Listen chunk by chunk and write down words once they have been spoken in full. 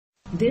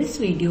This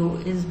video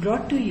is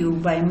brought to you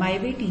by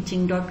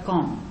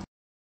mywayteaching.com.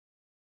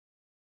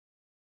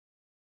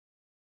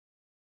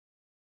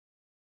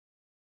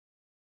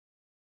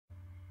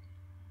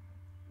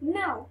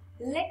 Now,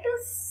 let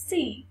us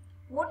see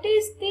what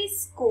is the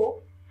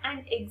scope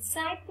and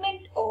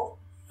excitement of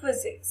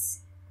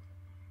physics.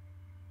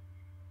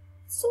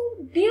 So,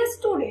 dear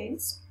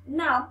students,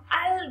 now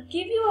I'll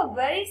give you a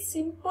very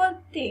simple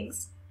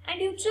things and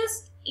you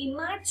just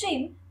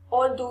imagine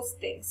all those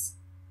things.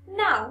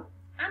 Now,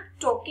 I'm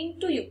talking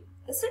to you,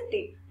 isn't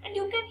it? And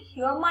you can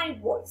hear my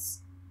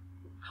voice.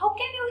 How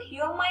can you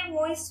hear my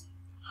voice?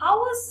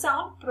 How is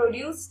sound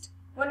produced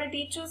when a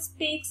teacher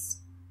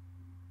speaks?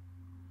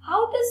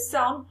 How does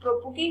sound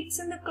propagates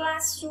in the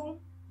classroom?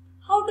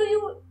 How do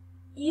your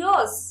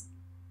ears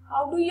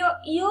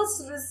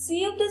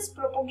receive this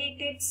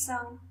propagated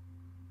sound?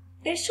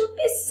 There should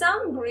be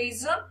some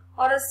reason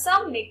or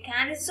some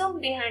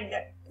mechanism behind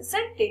that,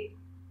 isn't it?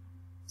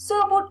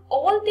 So about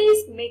all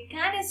these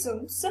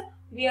mechanisms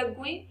we are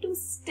going to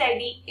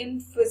study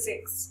in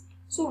physics.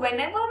 So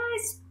whenever I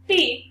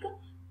speak,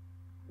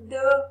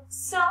 the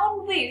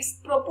sound waves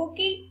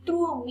propagate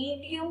through a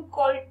medium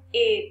called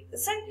air,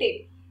 isn't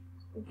it?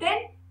 Then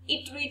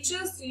it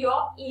reaches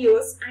your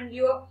ears and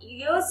your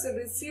ears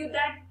receive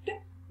that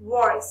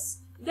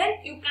voice. Then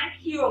you can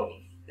hear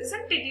me,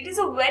 isn't it? It is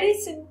a very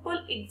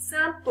simple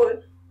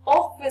example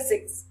of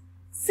physics.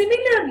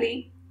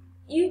 Similarly,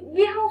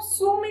 we have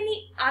so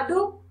many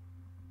other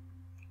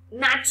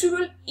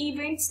natural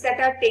events that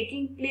are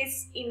taking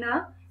place in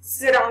our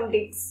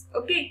surroundings.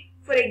 Okay,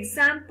 for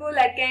example,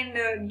 I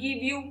can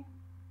give you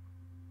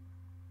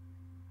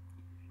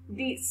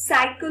the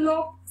cycle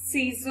of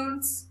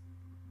seasons.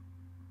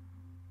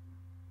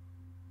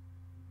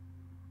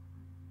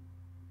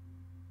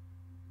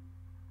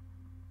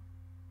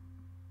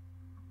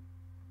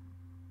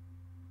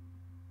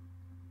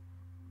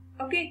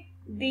 Okay,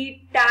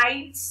 the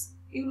tides,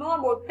 you know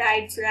about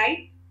tides,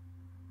 right?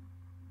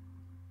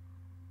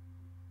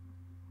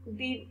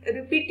 The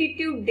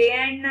repetitive day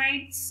and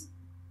nights.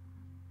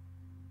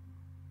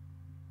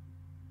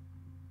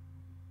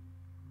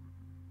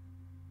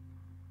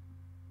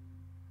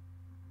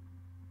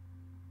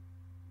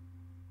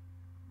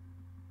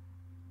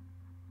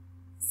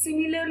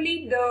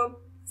 Similarly, the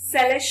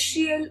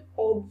celestial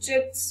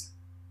objects.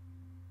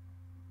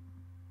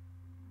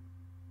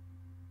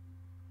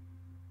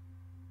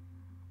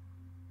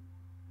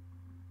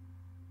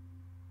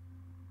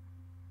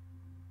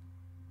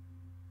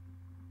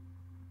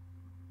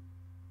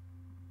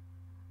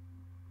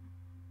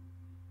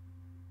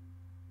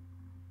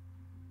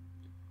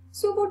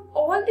 So about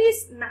all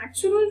these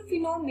natural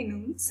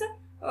phenomena,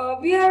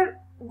 we are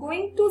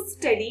going to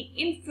study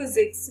in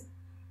physics.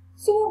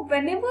 So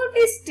whenever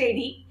we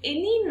study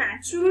any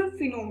natural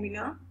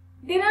phenomena,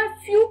 there are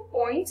few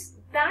points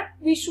that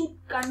we should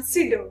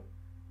consider.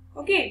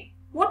 Okay,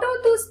 what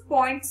are those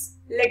points?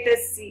 Let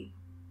us see.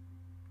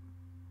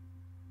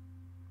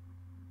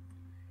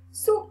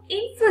 So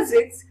in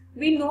physics,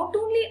 we not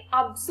only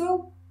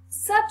observe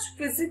such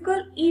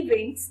physical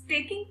events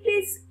taking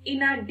place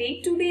in our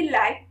day-to-day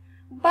life,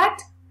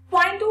 but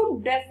find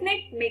out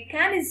definite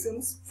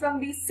mechanisms from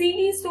the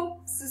series of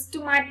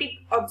systematic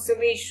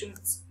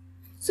observations.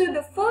 So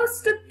the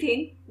first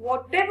thing,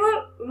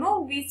 whatever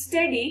we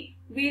study,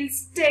 we'll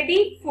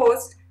study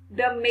first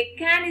the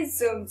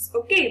mechanisms,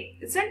 okay,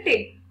 isn't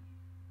it?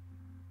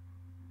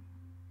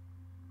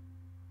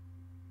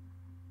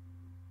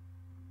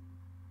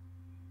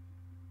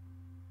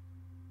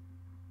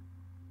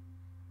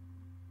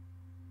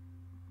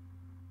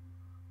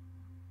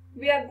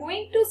 We are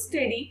going to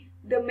study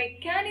the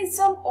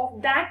mechanism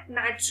of that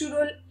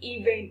natural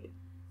event.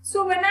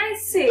 So when I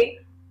say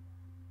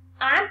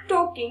I am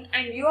talking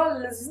and you are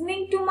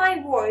listening to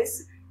my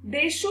voice,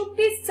 there should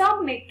be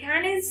some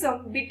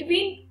mechanism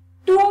between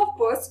two of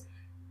us,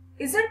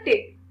 isn't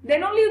it?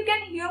 Then only you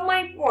can hear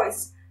my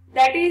voice.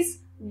 That is,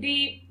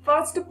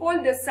 first of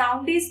all the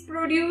sound is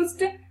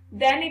produced,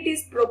 then it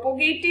is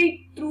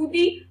propagated through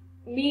the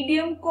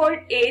medium called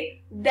air,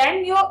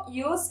 then your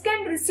ears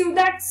can receive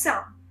that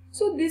sound.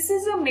 So this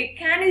is a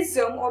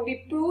mechanism or the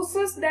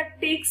process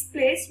that takes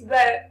place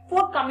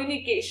for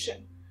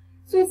communication.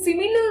 So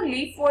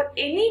similarly, for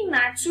any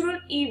natural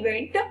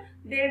event,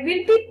 there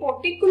will be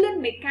particular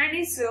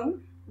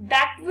mechanism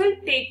that will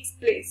take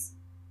place.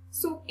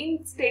 So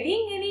in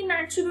studying any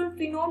natural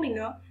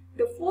phenomena,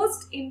 the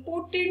first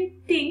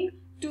important thing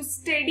to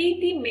study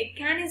the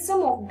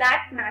mechanism of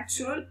that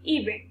natural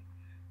event.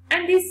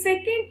 And the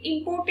second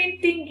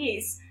important thing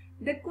is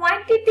the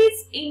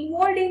quantities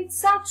involved in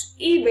such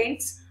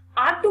events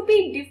are to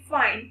be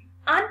defined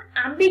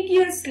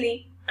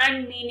unambiguously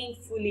and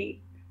meaningfully.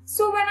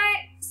 So when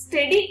I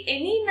study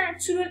any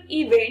natural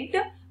event,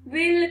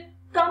 we'll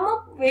come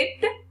up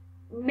with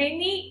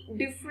many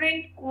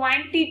different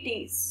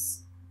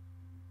quantities,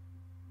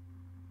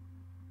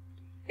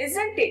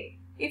 isn't it?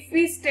 If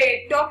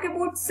we talk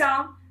about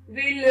sound,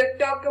 we'll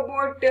talk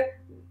about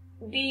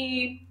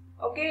the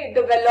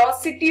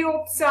velocity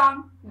of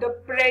sound, the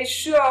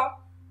pressure,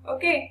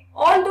 Okay,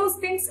 all those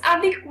things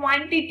are the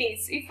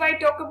quantities. If I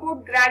talk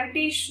about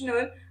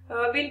gravitational,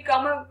 we'll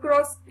come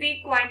across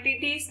the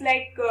quantities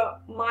like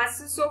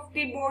masses of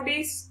the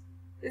bodies,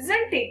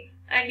 isn't it?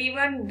 And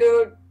even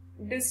the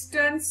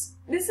distance.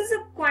 This is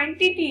a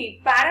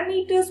quantity,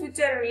 parameters which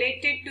are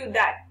related to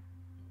that.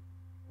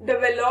 The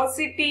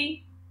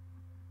velocity,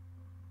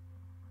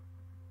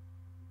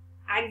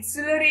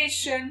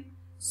 acceleration.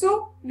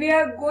 So we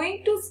are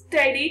going to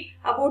study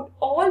about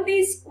all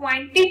these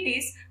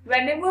quantities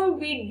whenever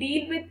we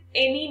deal with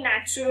any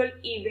natural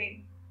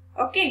event.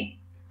 Okay.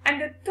 And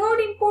the third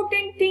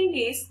important thing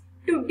is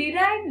to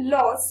derive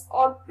laws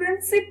or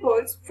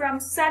principles from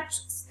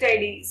such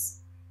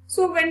studies.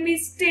 So when we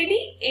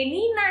study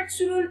any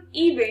natural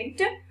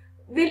event,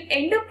 we'll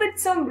end up with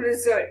some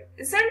result,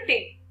 isn't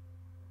it?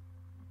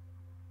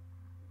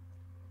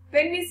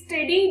 When we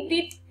study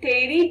the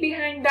theory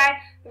behind that,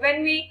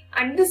 when we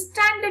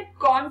understand that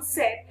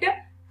concept,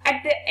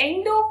 at the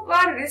end of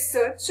our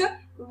research,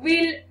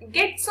 we'll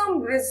get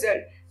some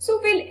result. So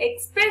we'll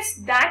express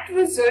that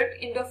result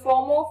in the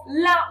form of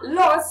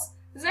laws,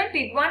 isn't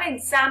it? One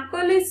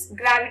example is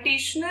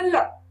gravitational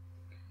law.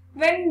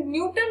 When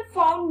Newton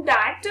found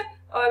that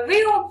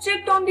every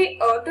object on the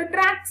earth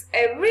attracts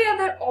every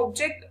other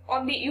object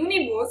on the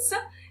universe,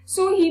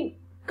 so he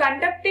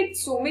conducted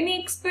so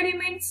many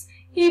experiments.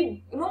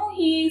 He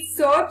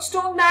searched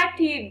on that,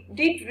 he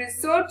did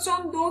research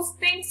on those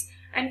things,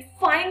 and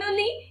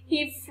finally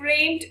he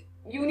framed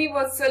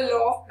universal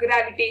law of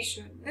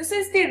gravitation. This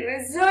is the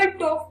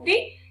result of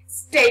the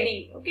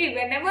study. Okay,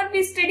 whenever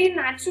we study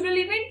natural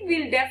event,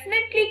 we'll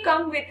definitely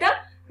come with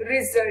a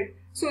result.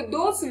 So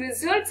those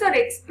results are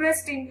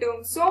expressed in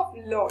terms of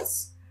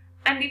laws.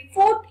 And the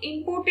fourth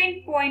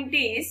important point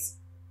is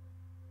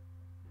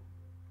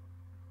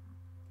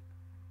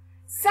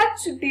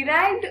such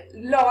derived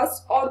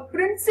laws or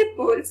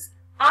principles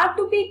are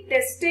to be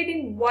tested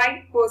in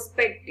wide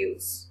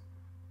perspectives.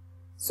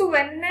 So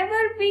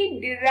whenever we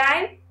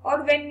derive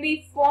or when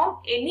we form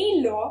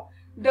any law,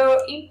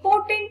 the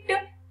important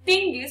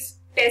thing is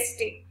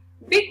testing,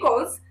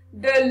 because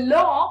the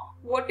law,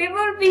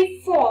 whatever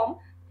we form,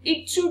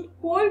 it should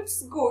hold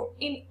good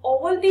in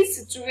all these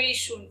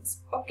situations.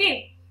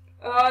 Okay,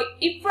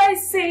 if I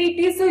say it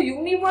is a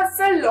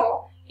universal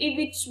law,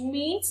 which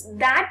means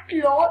that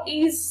law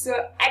is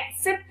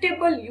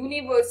acceptable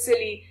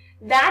universally.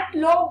 That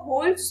law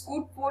holds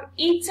good for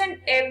each and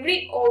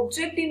every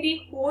object in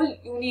the whole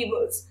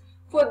universe.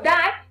 For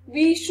that,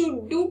 we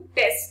should do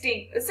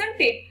testing, isn't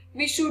it?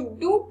 We should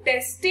do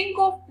testing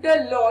of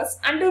the laws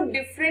under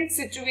different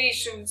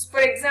situations. For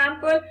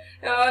example,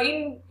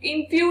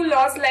 in few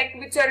laws like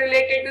which are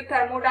related to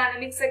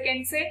thermodynamics, I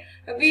can say,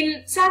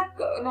 we'll check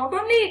not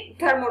only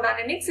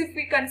thermodynamics, if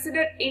we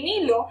consider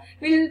any law,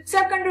 we'll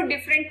check under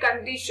different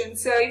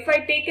conditions. If I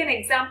take an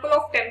example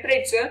of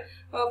temperature,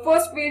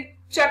 first we'll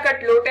check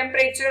at low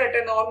temperature, at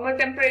a normal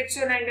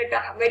temperature, and at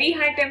a very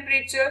high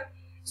temperature.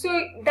 So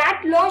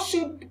that law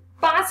should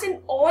pass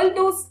in all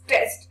those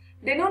tests.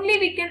 Then only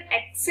we can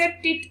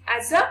accept it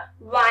as a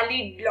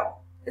valid law,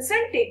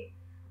 isn't it?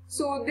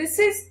 So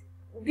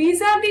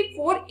these are the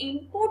four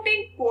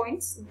important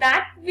points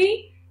that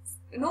we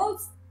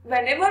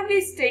whenever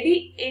we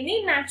study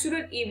any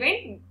natural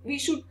event, we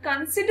should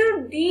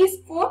consider these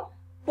 4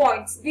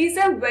 points. These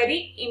are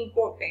very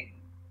important.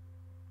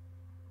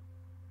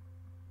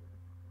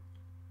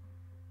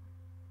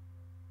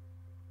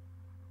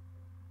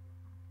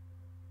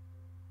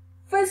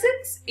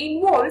 Physics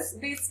involves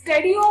the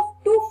study of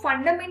two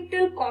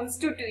fundamental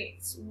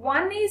constituents.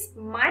 One is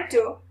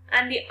matter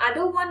and the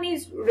other one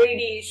is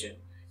radiation.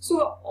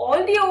 So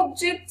all the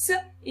objects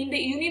in the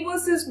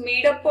universe is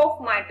made up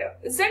of matter,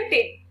 isn't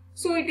it?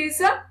 So it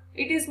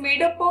is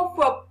made up of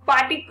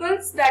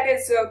particles, that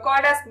is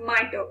called as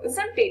matter,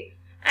 isn't it?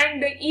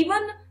 And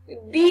even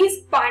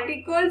these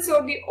particles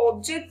or the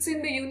objects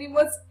in the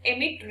universe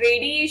emit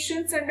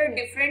radiations under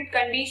different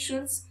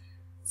conditions.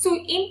 So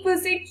in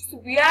physics,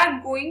 we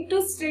are going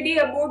to study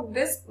about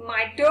this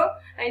matter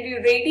and the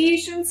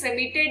radiations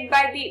emitted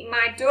by the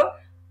matter,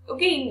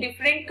 okay, in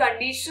different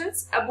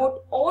conditions.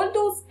 About all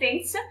those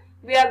things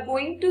we are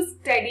going to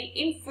study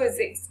in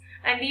physics,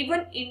 and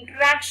even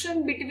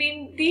interaction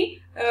between the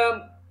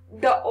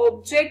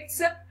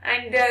objects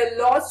and the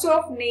laws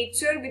of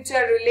nature which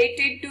are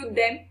related to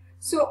them.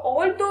 So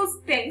all those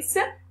things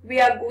we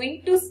are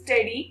going to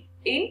study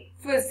in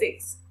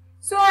physics.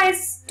 So I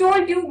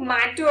told you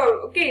matter,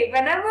 okay,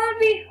 whenever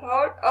we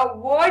heard a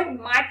word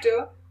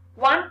matter,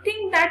 one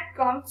thing that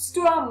comes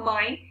to our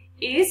mind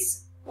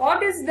is,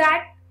 what is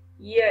that?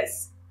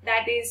 Yes,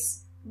 that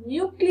is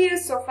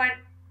nucleus of an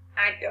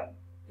atom,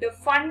 the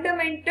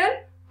fundamental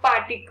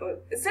particle,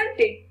 isn't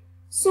it?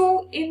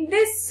 So in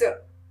this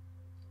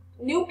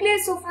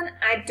nucleus of an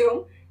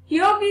atom,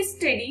 here we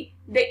study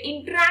the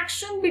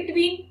interaction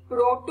between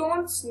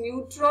protons,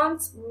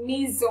 neutrons,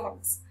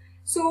 mesons.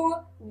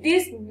 So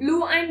this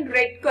blue and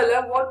red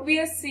color, what we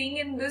are seeing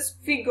in this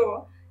figure,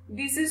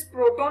 this is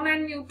proton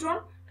and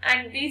neutron,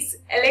 and these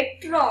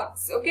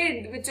electrons,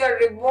 okay, which are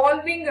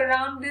revolving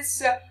around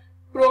this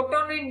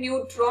proton and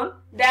neutron,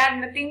 they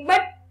are nothing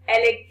but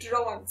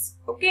electrons.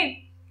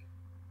 Okay.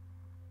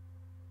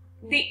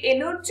 The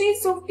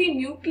energies of the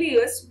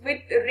nucleus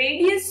with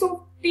radius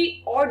of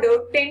the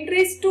order 10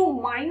 raised to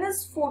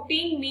minus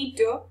 14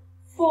 meter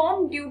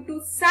form due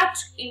to such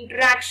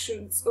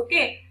interactions.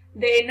 Okay.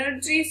 The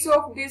energies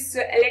of these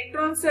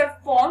electrons are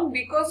formed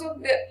because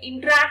of the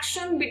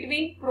interaction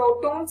between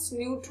protons,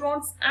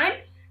 neutrons and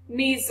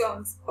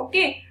mesons.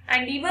 Okay.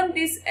 And even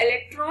these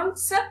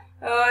electrons,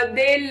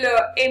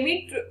 they'll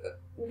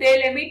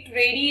emit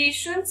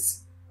radiations.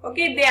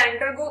 Okay, they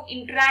undergo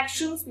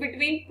interactions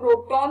between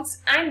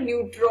protons and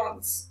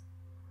neutrons.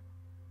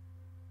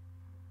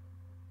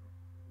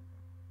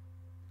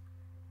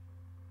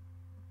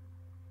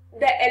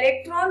 The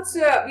electrons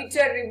which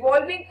are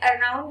revolving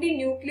around the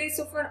nucleus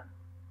of an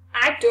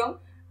atom,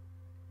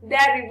 they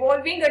are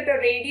revolving at a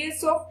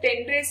radius of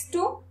 10 raised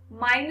to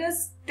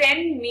minus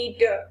 10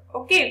 meter.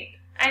 Okay,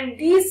 and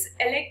these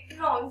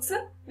electrons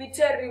which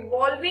are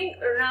revolving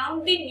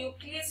around the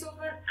nucleus of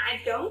an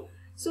atom,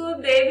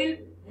 so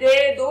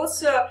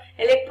those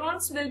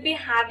electrons will be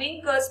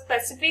having a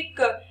specific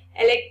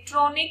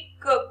electronic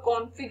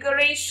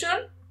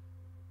configuration.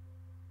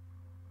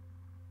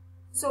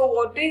 So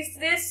what is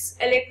this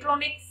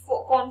electronic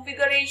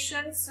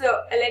configurations,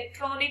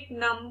 electronic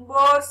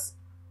numbers,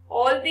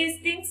 all these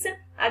things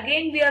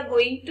again we are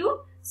going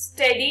to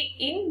study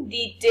in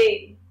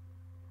detail.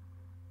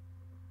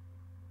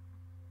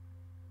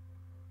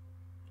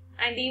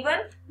 And even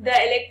the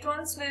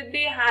electrons will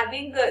be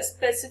having a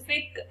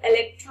specific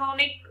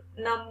electronic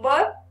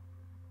number.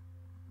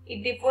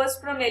 It differs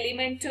from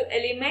element to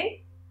element.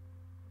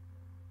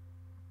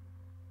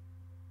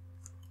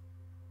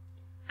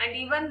 And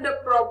even the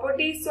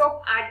properties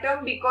of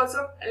atom because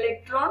of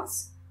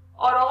electrons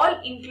are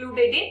all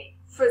included in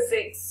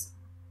physics.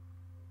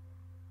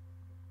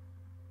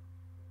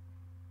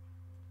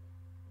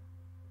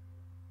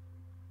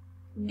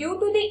 Due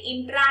to the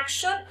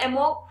interaction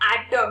among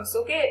atoms,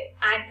 okay,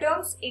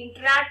 atoms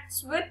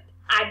interacts with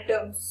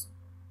atoms.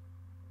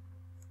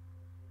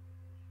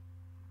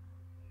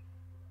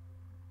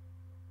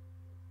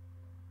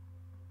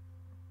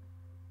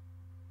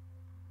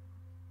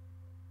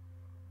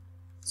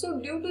 So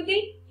due to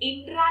the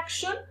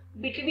interaction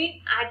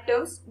between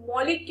atoms,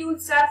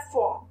 molecules are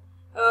formed,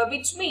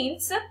 which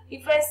means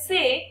if I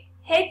say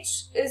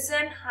H is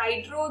an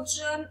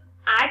hydrogen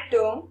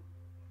atom,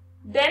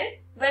 then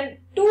when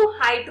two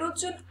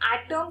hydrogen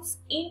atoms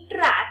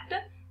interact,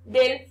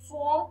 they'll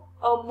form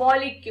a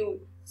molecule.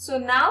 So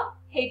now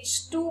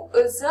H2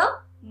 is a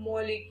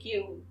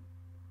molecule.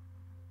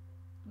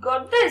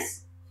 Got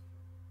this?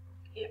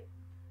 Yeah.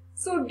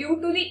 So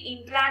due to the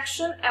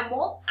interaction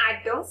among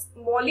atoms,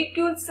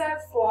 molecules are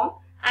formed,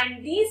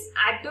 and these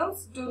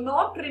atoms do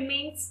not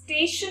remain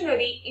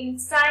stationary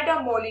inside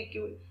a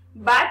molecule,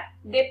 but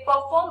they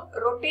perform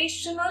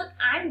rotational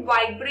and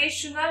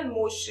vibrational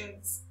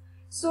motions.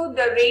 So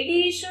the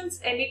radiations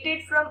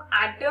emitted from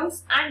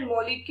atoms and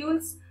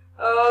molecules,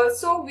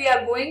 so we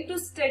are going to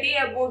study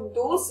about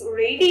those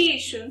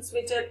radiations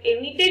which are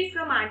emitted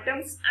from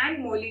atoms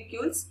and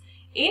molecules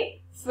in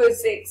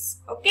physics.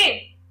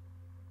 Okay.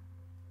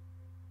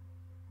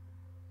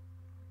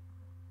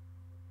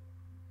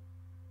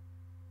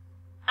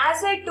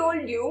 As I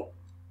told you,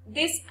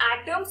 these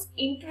atoms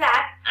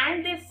interact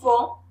and they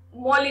form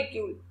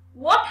molecule.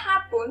 What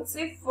happens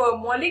if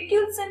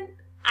molecules and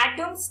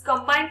atoms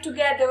combine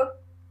together?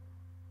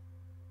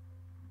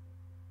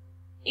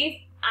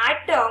 If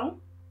atom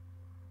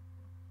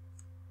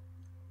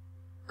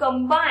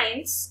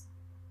combines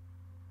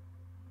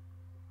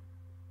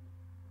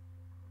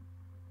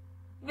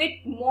with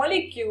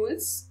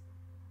molecules,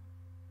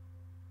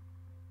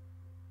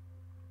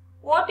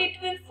 what it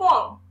will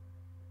form?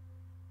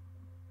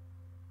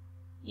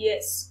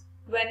 Yes,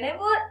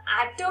 whenever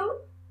atom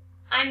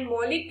and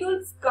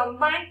molecules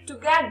combine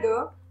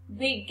together,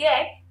 we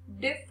get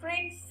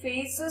different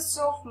phases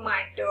of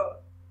matter.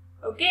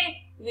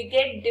 Okay, we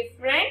get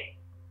different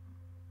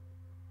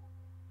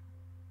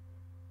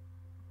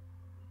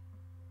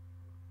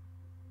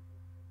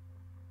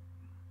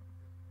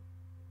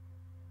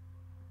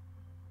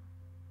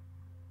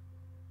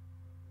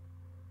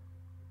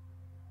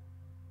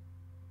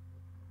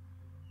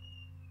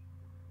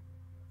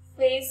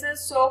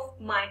phases of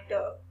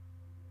matter.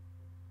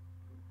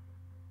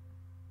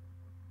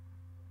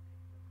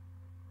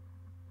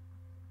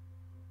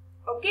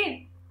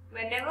 Okay,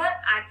 whenever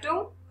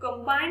atom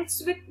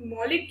combines with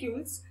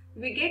molecules,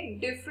 we get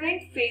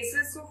different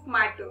phases of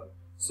matter.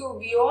 So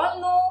we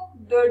all know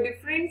the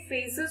different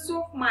phases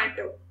of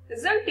matter,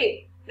 isn't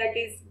it? That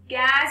is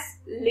gas,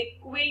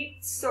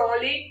 liquid,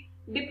 solid,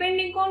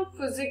 depending on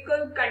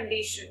physical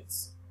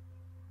conditions.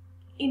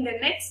 In the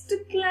next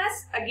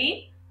class,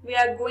 again, we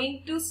are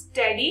going to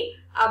study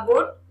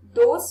about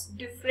those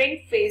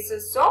different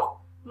phases of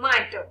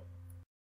matter.